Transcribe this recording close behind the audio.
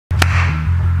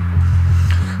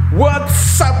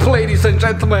What's up, ladies and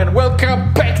gentlemen?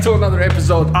 Welcome back to another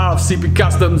episode of CP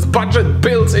Customs Budget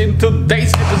Builds. In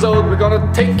today's episode, we're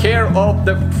gonna take care of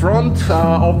the front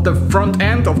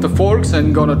end of the forks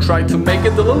and gonna try to make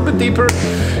it a little bit deeper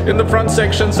in the front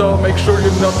section. So make sure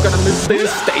you're not gonna miss this.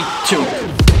 Stay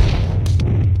tuned.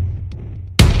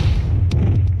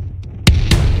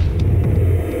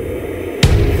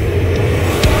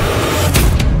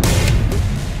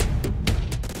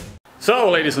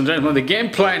 So, ladies and gentlemen, the game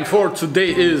plan for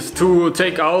today is to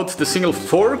take out the single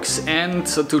forks and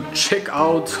to check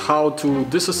out how to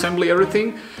disassemble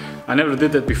everything. I never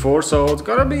did that before, so it's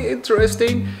gonna be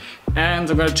interesting. And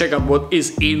I'm gonna check out what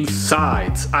is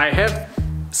inside. I have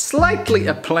slightly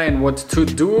a plan what to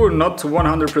do, not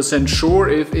 100% sure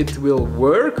if it will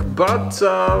work, but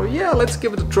yeah, let's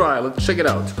give it a try. Let's check it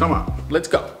out. Come on, let's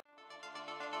go.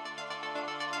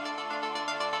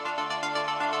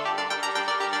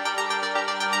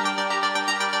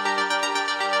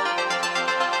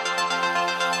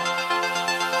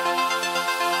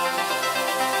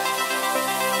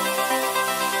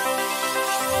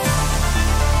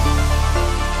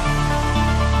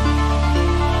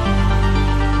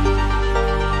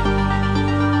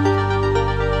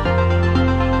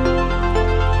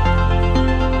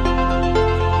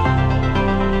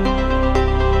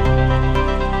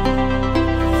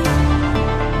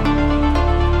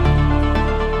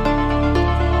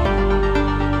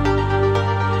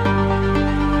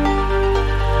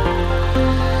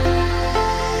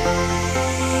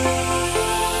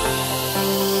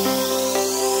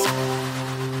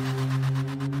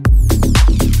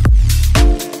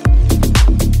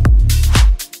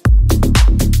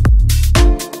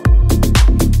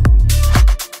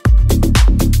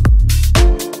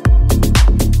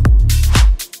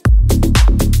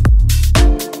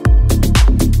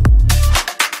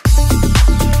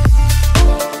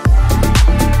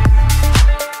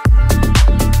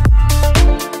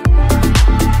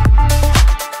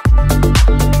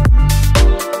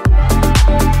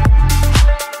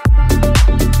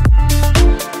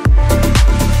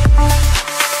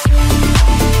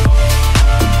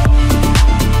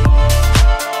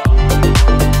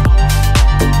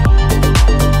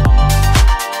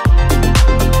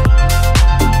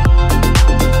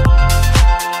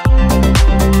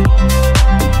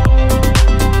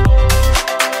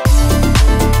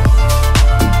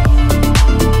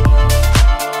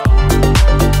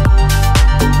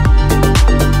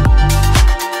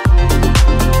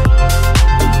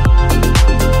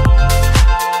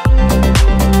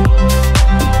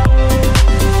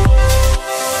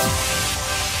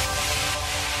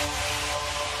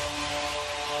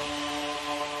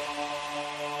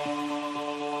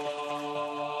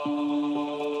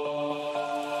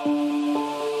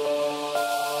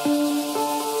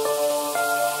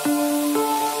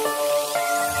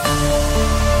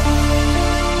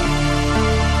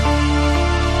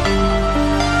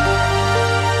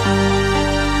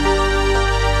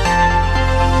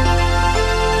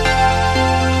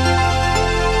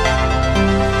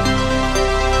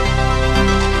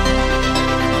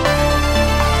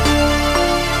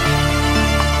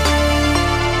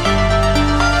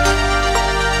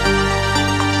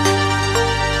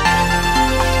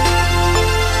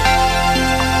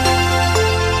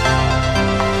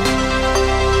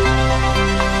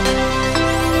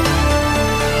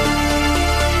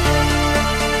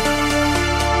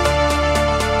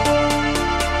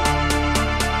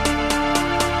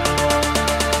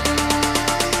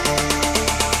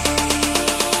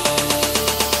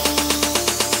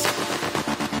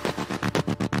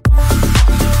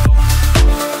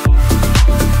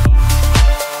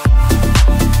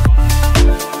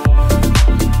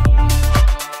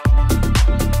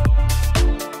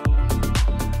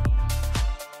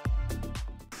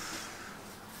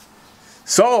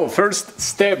 So, first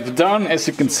step done. As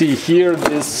you can see here,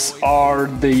 these are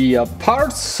the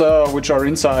parts which are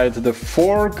inside the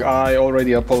fork. I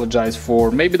already apologize for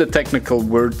maybe the technical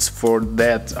words for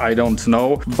that, I don't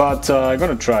know, but I'm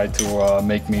gonna try to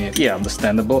make me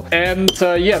understandable. And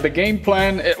yeah, the game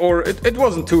plan, it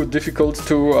wasn't too difficult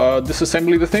to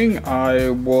disassemble the thing.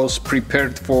 I was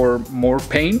prepared for more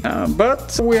pain,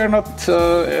 but we are not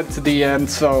at the end,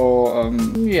 so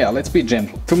yeah, let's be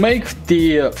gentle. To make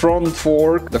the front fork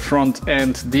fork, the front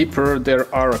end deeper, there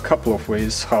are a couple of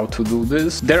ways how to do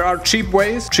this. There are cheap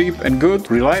ways, cheap and good,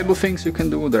 reliable things you can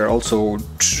do. There are also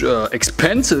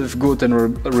expensive, good and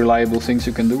reliable things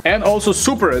you can do. And also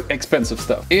super expensive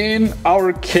stuff. In our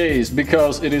case,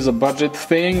 because it is a budget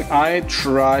thing, I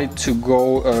try to go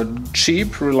a cheap,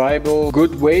 reliable,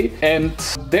 good way. And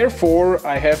therefore,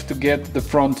 I have to get the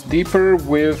front deeper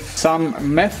with some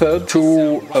method to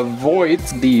avoid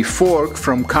the fork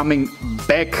from coming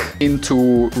back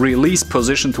into release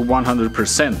position to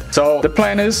 100%. So the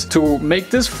plan is to make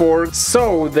this fork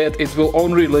so that it will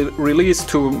only release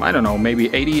to, I don't know, maybe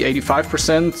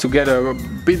 80-85% to get a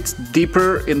bit deeper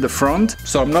in the front.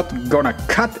 So I'm not gonna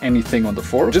cut anything on the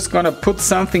fork, just gonna put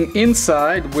something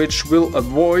inside which will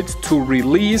avoid to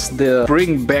release the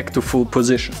spring back to full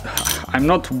position. I'm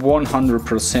not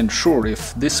 100% sure if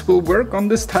this will work on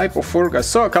this type of fork. I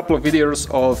saw a couple of videos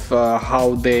of how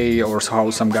they or how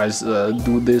some guys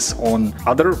do this on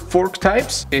other fork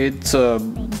types. It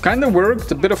kind of worked,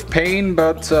 a bit of pain,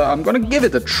 but I'm gonna give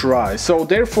it a try. So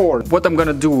therefore, what I'm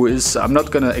gonna do is, I'm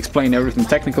not gonna explain everything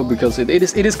technical because it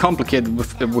is complicated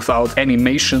without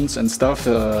animations and stuff.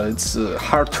 It's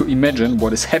hard to imagine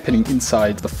what is happening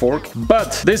inside the fork.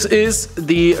 But this is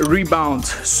the rebound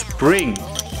spring.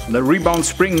 The rebound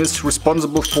spring is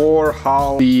responsible for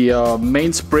how the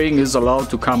main spring is allowed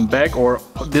to come back, or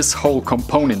this whole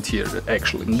component here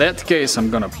actually. In that case, I'm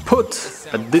gonna put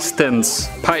a distance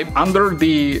pipe under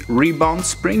the rebound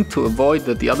spring to avoid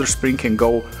that the other spring can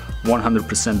go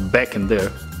 100% back in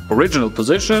their original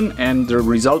position, and the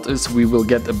result is we will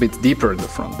get a bit deeper in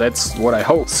the front. That's what I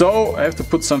hope. So I have to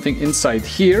put something inside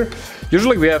here.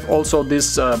 Usually we have also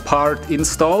this part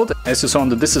installed. As you saw in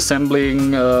the disassembling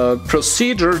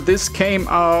procedure, this came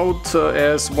out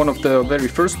as one of the very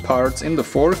first parts in the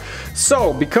fork.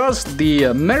 So because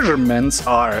the measurements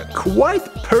are quite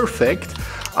perfect,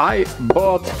 I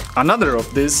bought another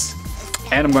of this.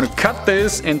 And I'm gonna cut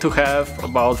this into half,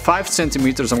 about 5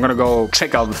 centimeters. I'm gonna go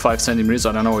check out the 5 centimeters.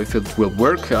 I don't know if it will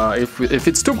work. If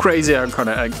it's too crazy,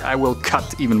 I will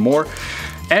cut even more.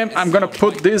 And I'm gonna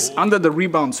put this under the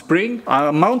rebound spring.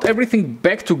 I'll mount everything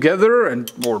back together,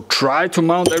 or try to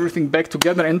mount everything back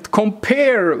together, and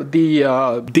compare the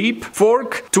deep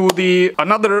fork to the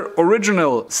another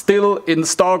original still in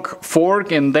stock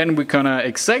fork, and then we're gonna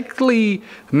exactly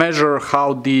measure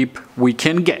how deep we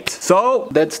can get. So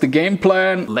that's the game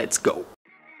plan. Let's go.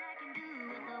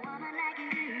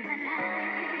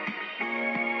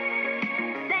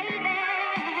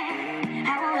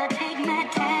 take my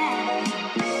time.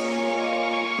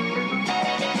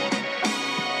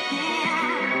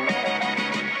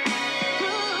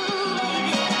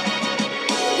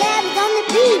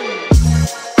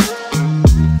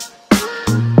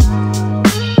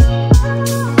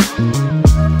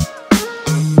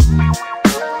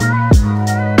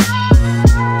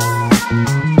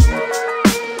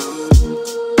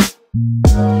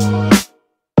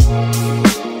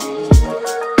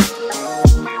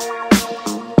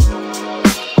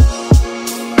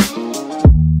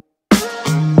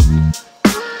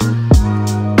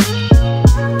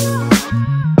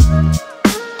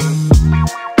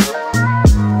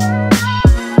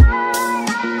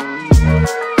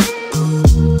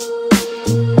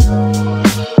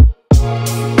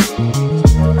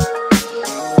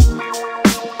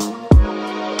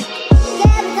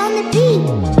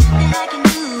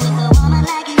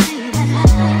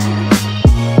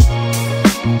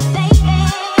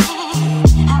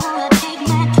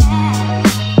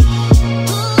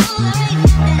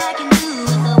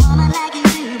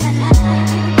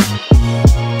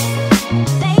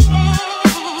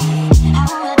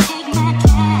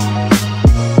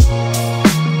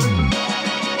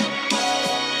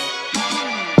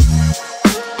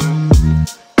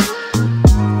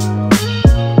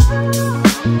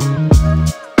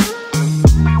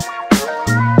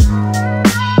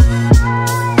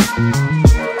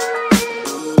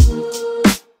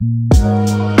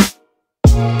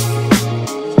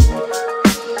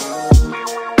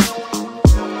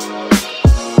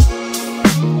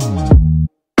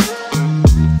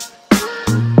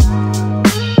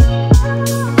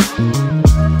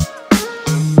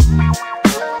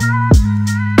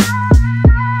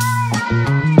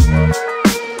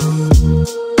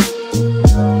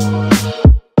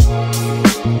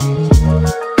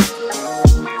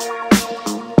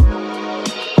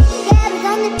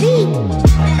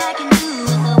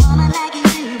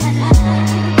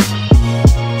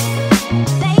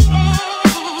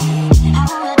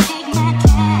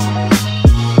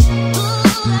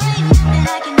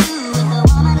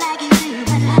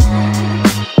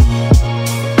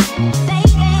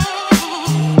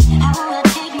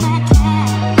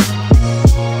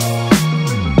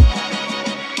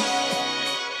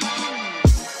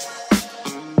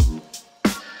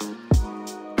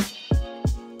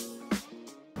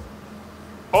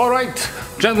 Alright,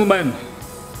 gentlemen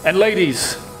and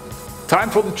ladies, time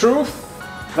for the truth.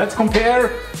 Let's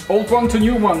compare old one to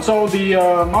new one. So the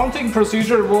mounting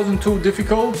procedure wasn't too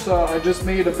difficult. I just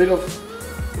need a bit of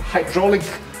hydraulic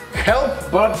help,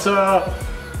 but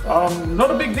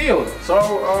not a big deal.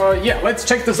 So yeah, let's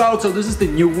check this out. So this is the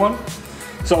new one.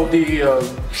 So the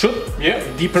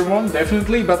deeper one,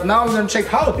 definitely. But now we're gonna check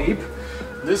how deep.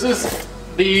 This is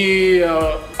the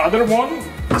other one,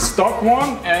 the stock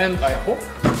one, and I hope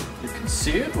you can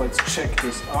see it. Let's check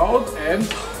this out. And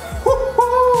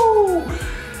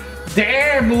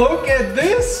damn, look at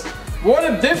this! What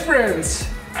a difference!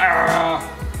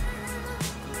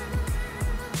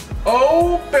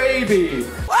 Oh baby!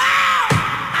 Wow,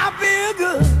 I feel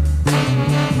good.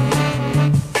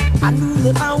 I knew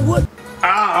that I would.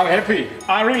 I'm happy.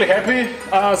 I'm really happy.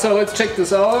 So let's check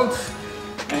this out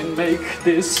and make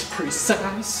this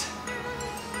precise.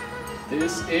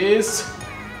 This is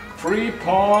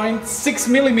 3.6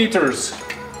 millimeters,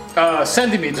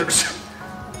 centimeters.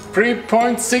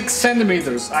 3.6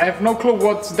 centimeters. I have no clue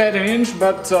what's that in inch,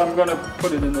 but I'm gonna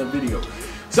put it in the video.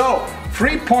 So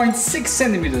 3.6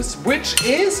 centimeters, which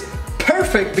is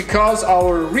perfect because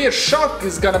our rear shock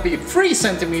is gonna be 3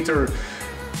 centimeters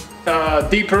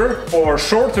deeper or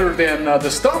shorter than the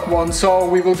stock one, so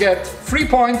we will get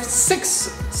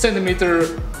 3.6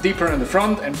 centimeter deeper in the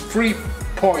front and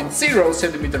 3.0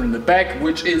 centimeter in the back,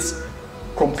 which is,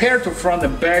 compared to front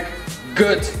and back,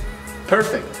 good.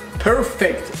 Perfect.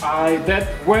 That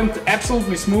went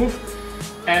absolutely smooth,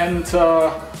 and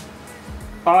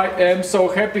I am so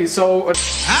happy. So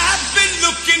I've been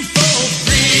looking for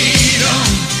freedom.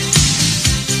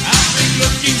 I've been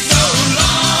looking so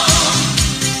long.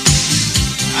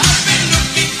 I've been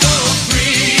looking for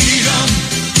freedom.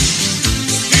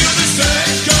 Still the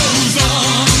search goes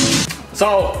on.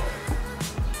 So,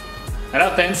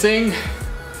 enough dancing.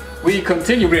 We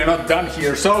continue. We are not done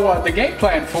here. So the game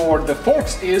plan for the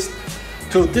forks is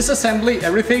to disassembly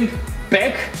everything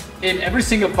back in every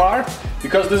single part,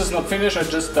 because this is not finished. I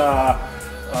just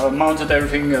mounted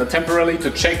everything temporarily to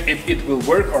check if it will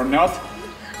work or not.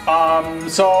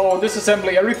 So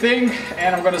disassembly everything,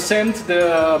 and I'm gonna send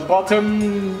the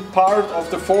bottom part of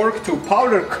the fork to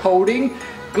powder coating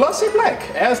glossy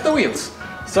black as the wheels.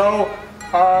 So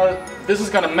this is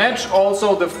gonna match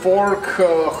also the fork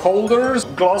holders,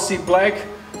 glossy black.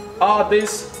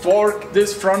 This fork,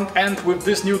 this front end with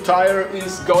this new tire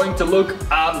is going to look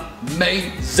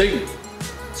amazing.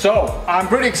 So I'm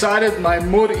pretty excited. I'm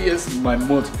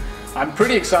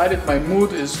pretty excited. My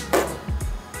mood is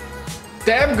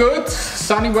damn good.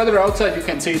 Sunny weather outside, you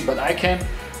can see it, but I can.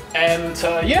 And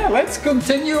yeah, let's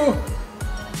continue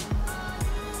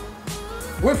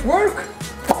with work.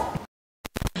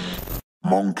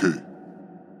 Monkey.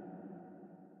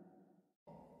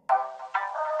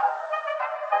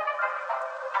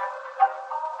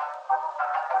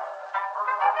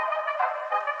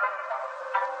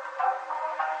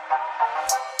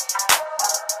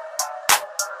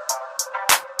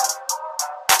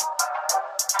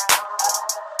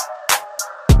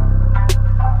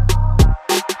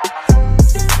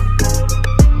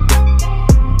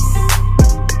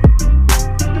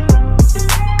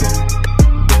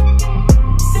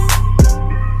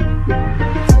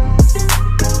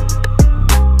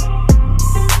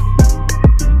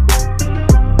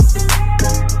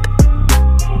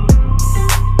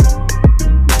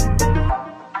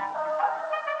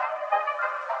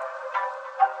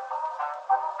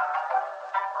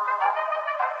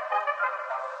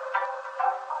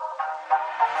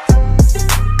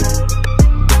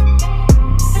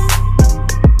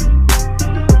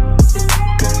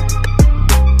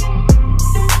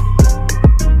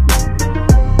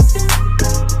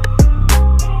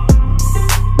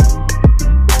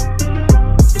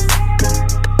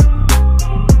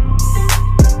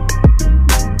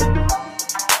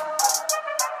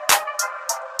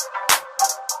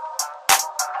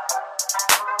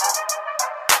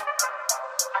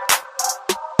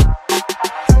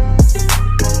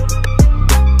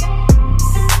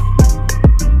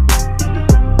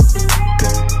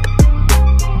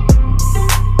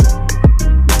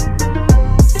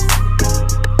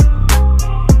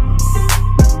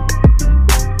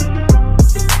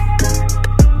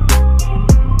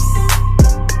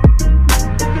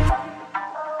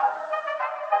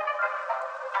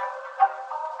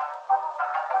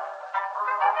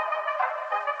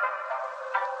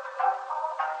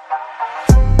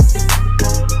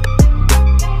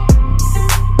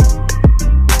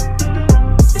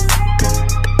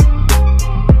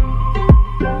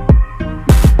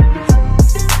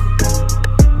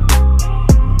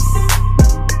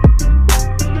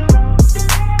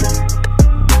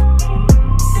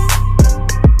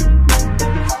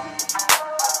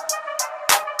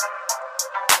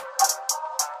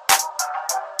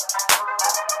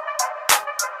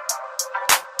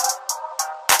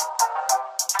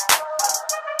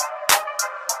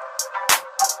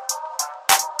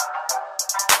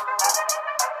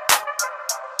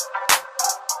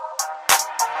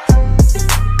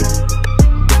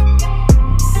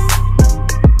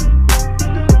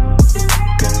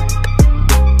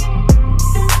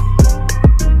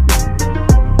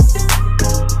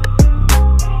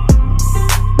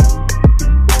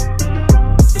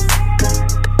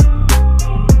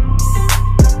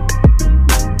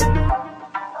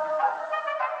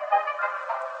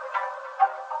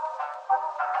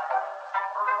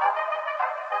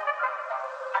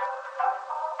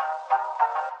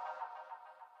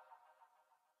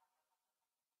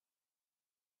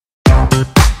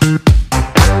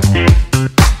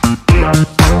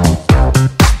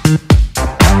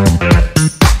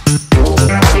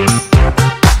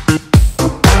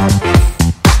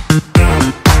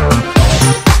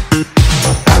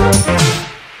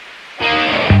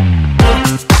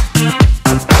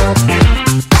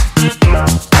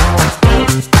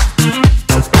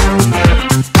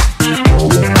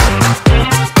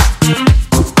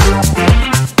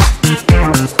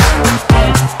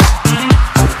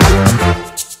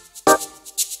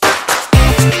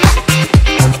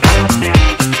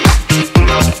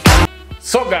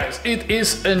 guys, it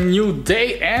is a new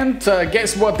day and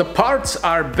guess what? The parts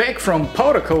are back from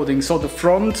powder coating. So the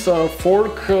front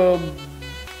fork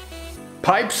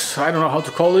pipes, I don't know how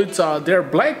to call it, they're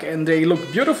black and they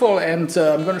look beautiful, and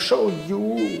I'm gonna show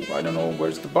you. I don't know,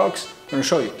 where's the box? I'm gonna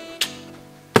show you.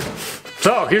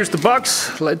 So here's the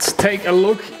box. Let's take a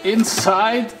look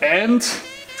inside and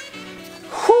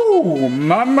whoo,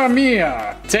 mamma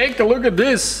mia, take a look at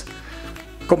this.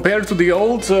 Compared to the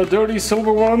old dirty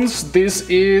silver ones, this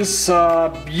is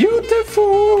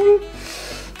beautiful.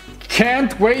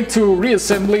 Can't wait to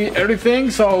reassemble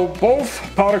everything. So both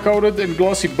powder coated in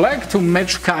glossy black to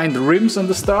match kind rims and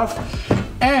the stuff.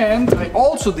 And I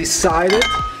also decided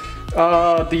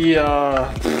the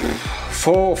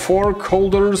fork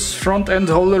holders, front end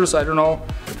holders, I don't know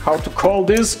how to call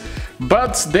this,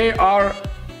 but they are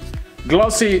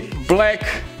glossy black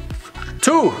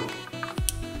too.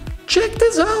 Check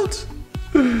this out!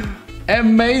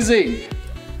 Amazing!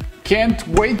 Can't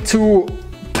wait to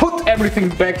put everything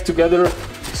back together.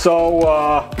 So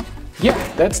yeah,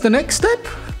 that's the next step.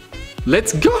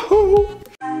 Let's go!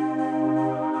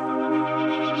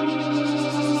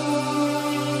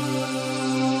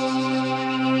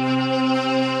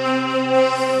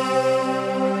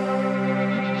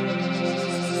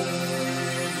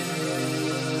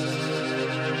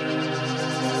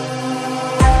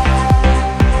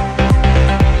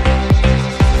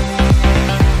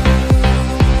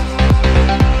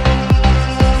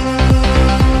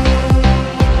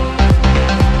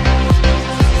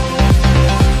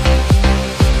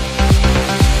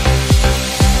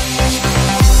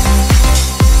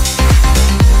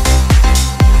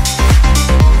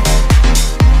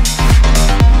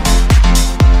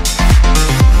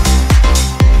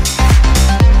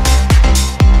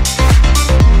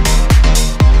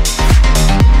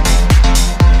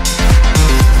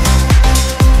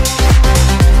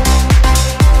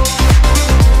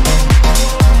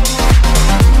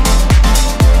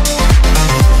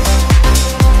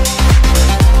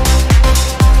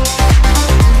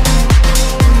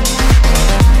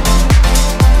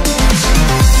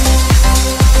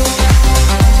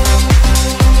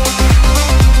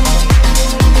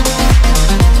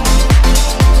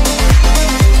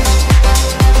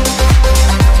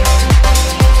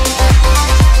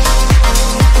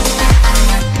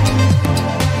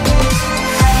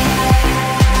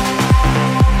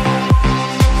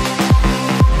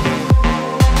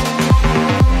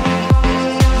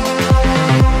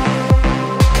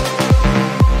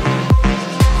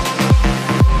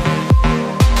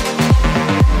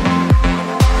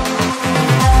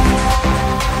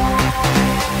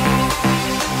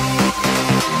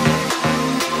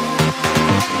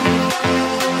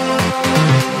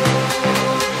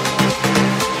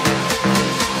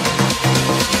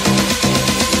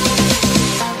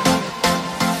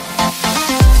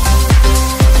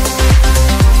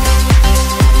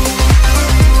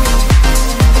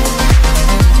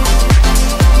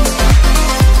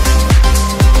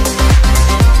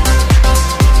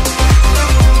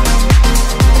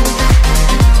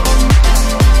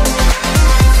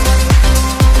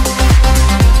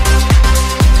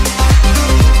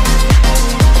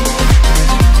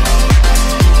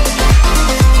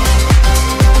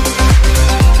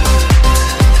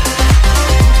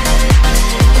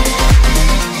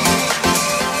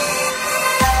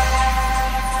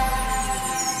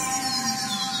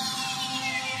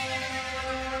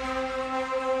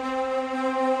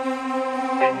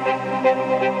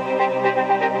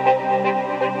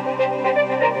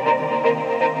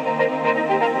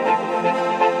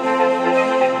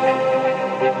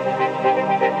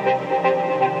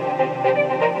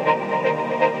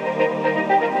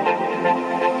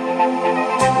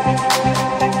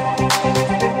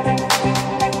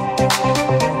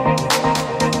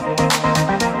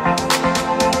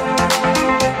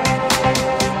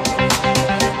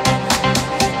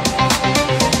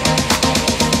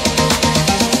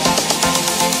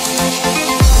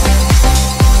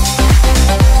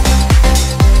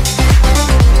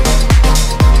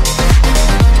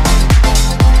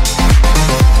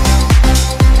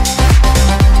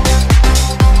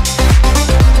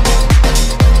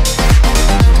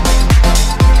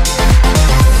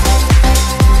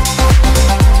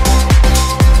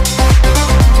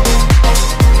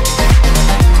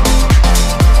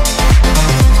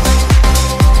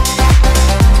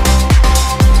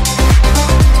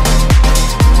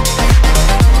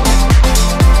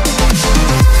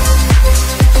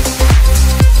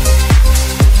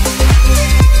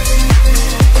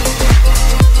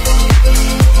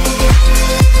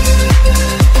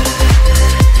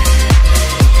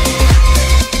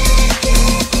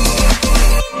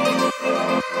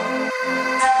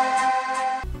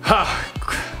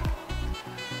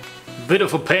 bit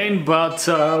of a pain, but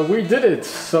we did it.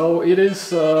 So it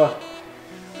is a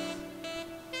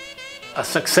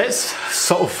success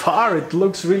so far. It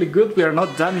looks really good. We are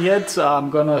not done yet. I'm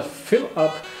gonna fill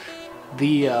up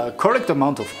the correct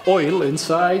amount of oil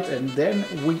inside, and then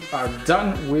we are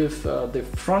done with the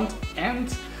front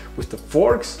end with the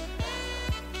forks,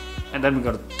 and then we're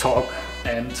gonna talk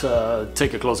and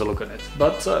take a closer look at it.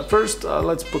 But first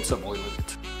let's put some oil in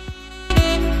it.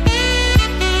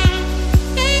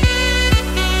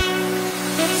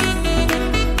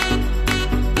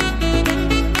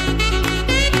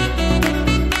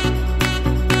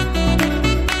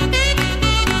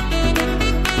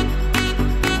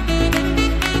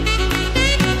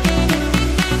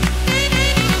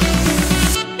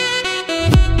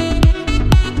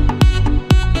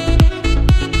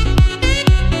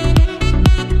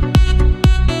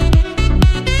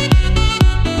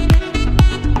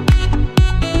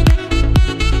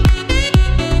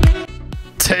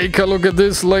 Take a look at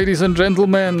this, ladies and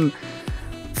gentlemen.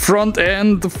 Front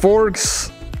end, the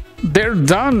forks, they're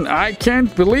done. I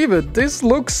can't believe it. This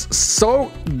looks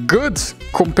so good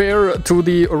compared to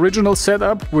the original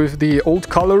setup with the old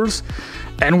colors,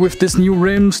 and with this new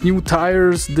rims, new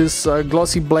tires, this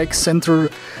glossy black center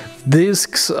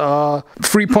discs,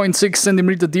 3.6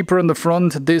 centimeter deeper in the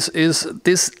front. This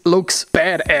looks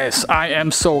badass. I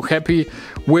am so happy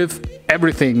with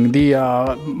everything. The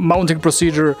mounting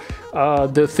procedure,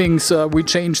 the things we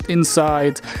changed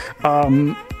inside,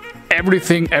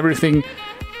 everything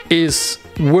is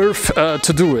worth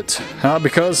to do it,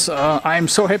 because I'm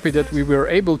so happy that we were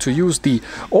able to use the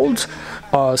old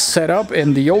setup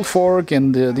and the old fork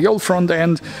and the old front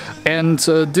end, and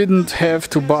didn't have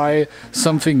to buy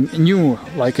something new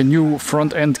like a new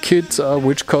front end kit,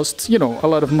 which costs, you know, a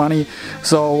lot of money.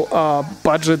 So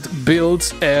budget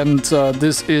build, and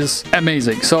this is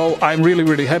amazing. So I'm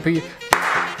really happy.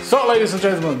 So ladies and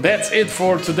gentlemen, that's it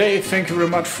for today. Thank you very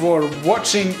much for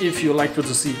watching. If you liked what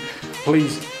you see,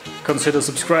 please consider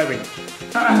subscribing.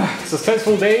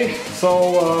 Successful day.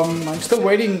 So I'm still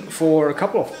waiting for a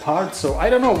couple of parts, so I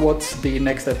don't know what the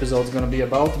next episode is gonna be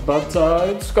about, but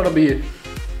it's gonna be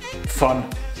fun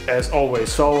as always.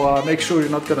 So make sure you're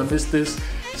not gonna miss this.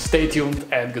 Stay tuned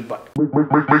and goodbye. Make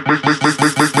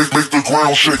the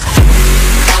ground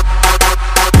shake.